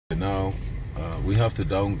Now we have to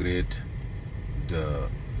downgrade the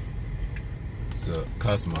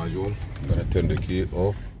cast module. I'm gonna turn the key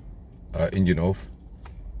off, engine off,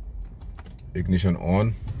 ignition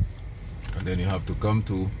on, and then you have to come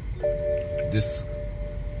to this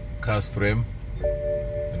cast frame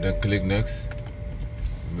and then click next.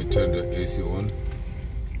 Let me turn the AC on.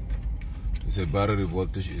 It says battery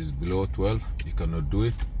voltage is below 12. You cannot do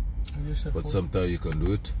it, but sometimes you can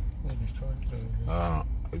do it.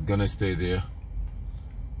 It's gonna stay there.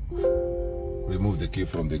 Remove the key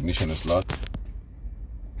from the ignition slot.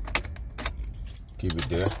 Keep it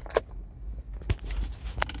there.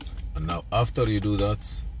 And now after you do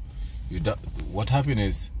that, what happens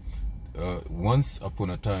is once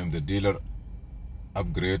upon a time the dealer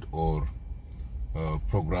upgrade or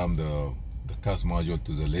program the cast module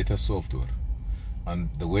to the latest software, and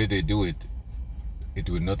the way they do it, it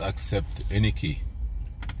will not accept any key.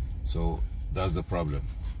 So that's the problem.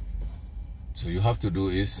 So you have to do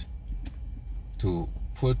is to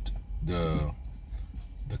put the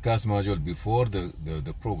cast module before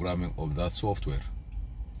the programming of that software.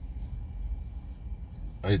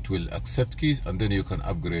 It will accept keys, and then you can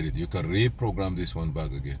upgrade it. You can reprogram this one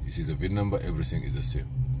back again. You see the VIN number, everything is the same.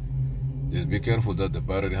 Just be careful that the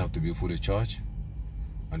battery have to be fully charged,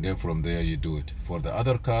 and then from there you do it. For the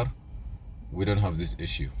other car, we don't have this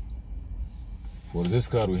issue. For this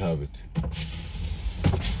car, we have it.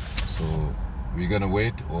 So we're gonna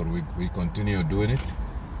wait, or we continue doing it.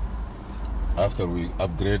 After we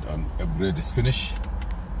upgrade and upgrade is finished,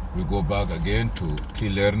 we go back again to key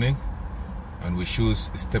learning, and we choose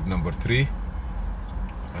step number 3.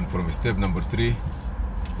 And from step number 3,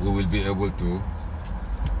 we will be able to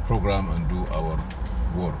program and do our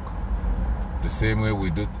work the same way we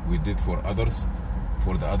did for others.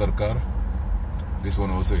 For the other car, this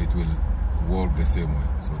one also it will work the same way.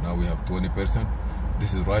 So now we have 20%.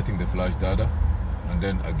 This is writing the flash data, and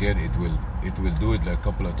then again it will do it like a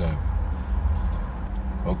couple of times.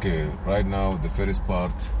 Okay, right now the first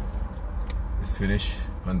part is finished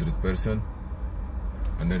 100%,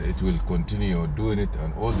 and then it will continue doing it,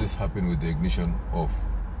 and all this happen with the ignition off.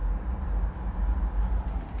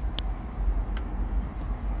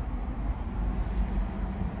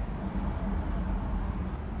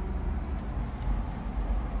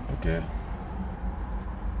 Okay.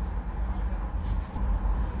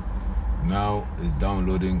 Now it's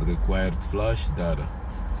downloading required flash data.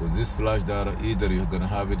 So this flash data, either you're gonna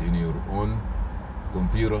have it in your own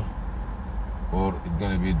computer, or it's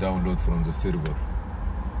gonna be downloaded from the server.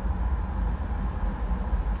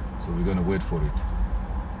 So we're gonna wait for it.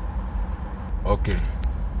 Okay.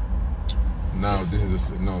 Now this is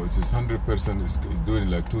it's 100%. It's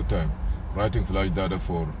doing like 2 times. Writing flash data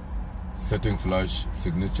for setting flash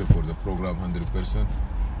signature for the program 100%.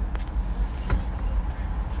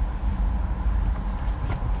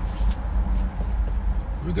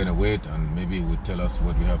 We're gonna wait, and maybe it will tell us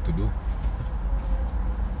what we have to do.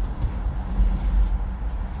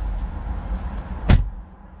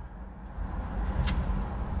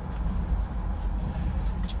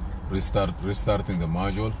 Restarting the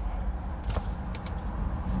module.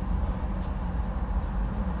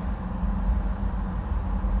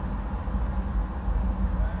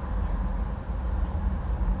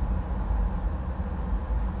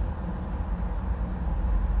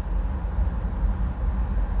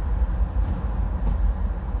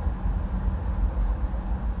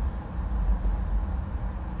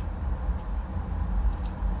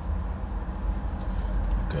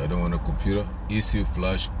 I don't want a computer. ECU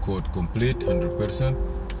flash code complete 100%.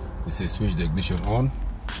 We say switch the ignition on.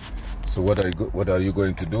 So what are you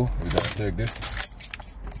going to do? We're gonna take this.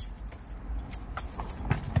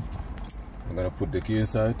 I'm gonna put the key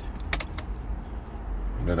inside,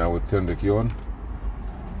 and then I will turn the key on.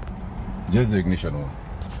 Just the ignition on,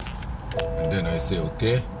 and then I say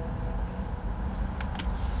okay.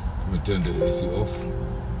 I will turn the AC off.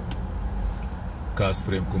 Cast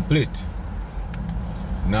frame complete.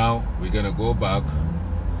 Now we're gonna go back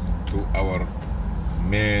to our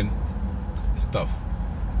main stuff.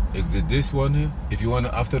 Exit this one here. If you wanna,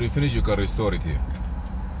 after you finish, you can restore it here.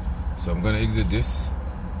 So I'm gonna exit this,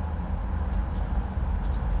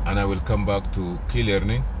 and I will come back to key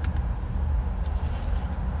learning.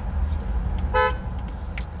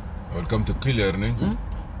 I will come to key learning.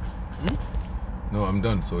 No, I'm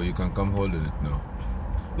done, so you can come holding it now.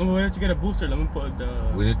 No, we have to get a booster. Let me put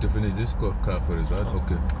the... We need to finish this car first, right?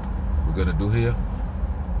 Okay. We're gonna do here.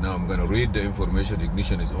 Now I'm gonna read the information.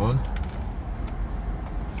 Ignition is on,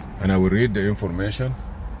 and I will read the information.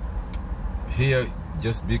 Here,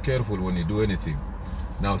 just be careful when you do anything.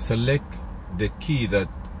 Now select the key that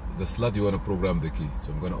the slot you want to program the key.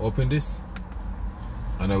 So I'm going to open this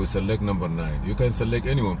and I will select number 9. You can select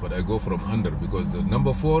anyone, but I go from under because the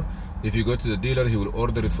number 4, if you go to the dealer, he will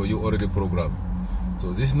order it for you already programmed.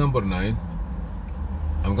 So this is number 9.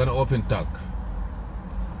 I'm going to open TAC,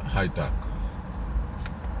 high TAC.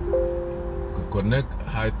 Connect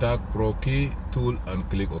high TAC Pro key tool and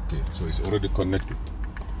click OK. So it's already connected.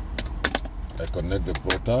 I connect the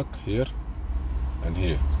Pro TAC here and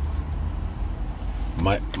here.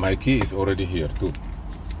 My key is already here too.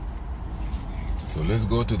 So let's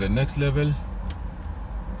go to the next level.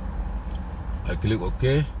 I click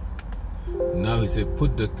OK. Now he said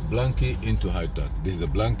put the blank key into high TAC. This is a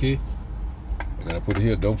blank key. I'm gonna put it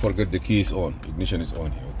here. Don't forget the key is on. Ignition is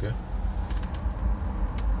on here. Okay.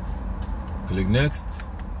 Click next.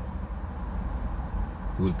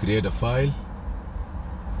 We will create a file.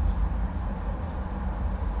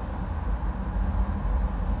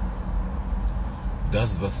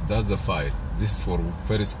 That's the file. This is for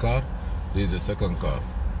first car. This is the second car.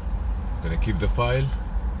 I'm gonna keep the file.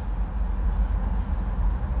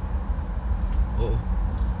 Oh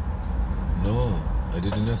no, I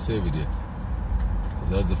did not save it yet.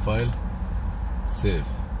 That's the file. Save.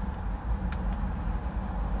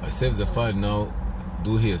 I save the file now.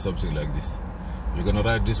 Do here something like this. You're gonna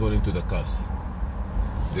write this one into the CAS.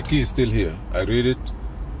 The key is still here. I read it,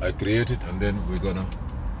 I create it, and then we're gonna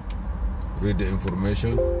read the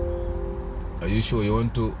information. Are you sure you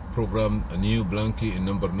want to program a new blank key in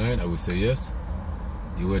number 9? I will say yes.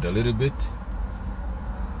 You wait a little bit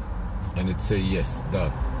and it say yes,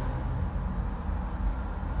 done.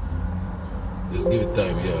 Just give it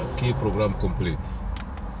time. Yeah, key program complete.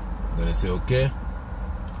 I'm gonna say okay.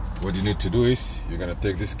 What you need to do is you're gonna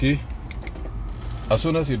take this key. As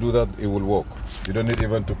soon as you do that, it will work. You don't need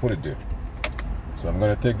even to put it there. So I'm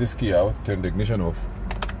gonna take this key out, turn the ignition off.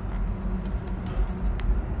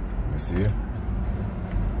 Let me see here.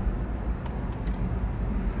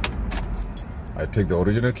 I take the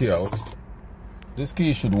original key out. This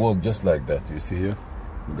key should work just like that. You see here?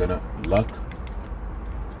 I'm gonna lock.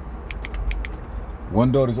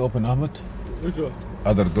 One door is open, Ahmed. Which one?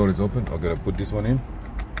 Other door is open. I'm gonna put this one in.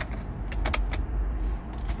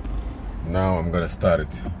 Now I'm gonna start it.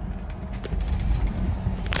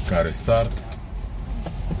 Car is start.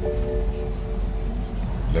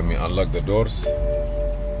 Let me unlock the doors.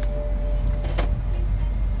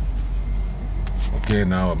 Okay,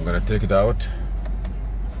 now I'm gonna take it out.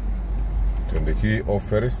 Turn the key off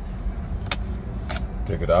first.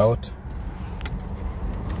 Take it out.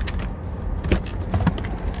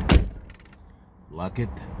 Lock it.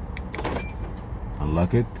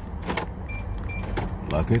 Unlock it.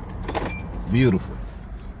 Lock it. Beautiful.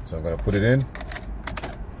 So I'm gonna put it in.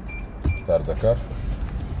 Start the car.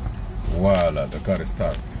 Voila, the car is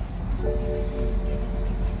started.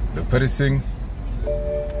 The first thing,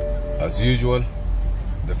 as usual,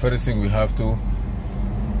 the first thing we have to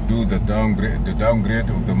do the downgrade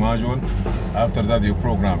of the module. After that, you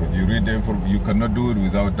program it. You read the info. You cannot do it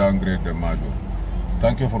without downgrade the module.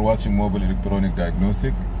 Thank you for watching Mobile Electronic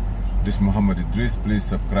Diagnostic. This is Muhammad Idris. Please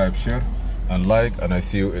subscribe, share, and like. And I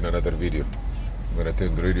see you in another video. I'm gonna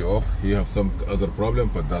turn the radio off. You have some other problem,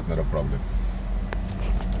 but that's not a problem.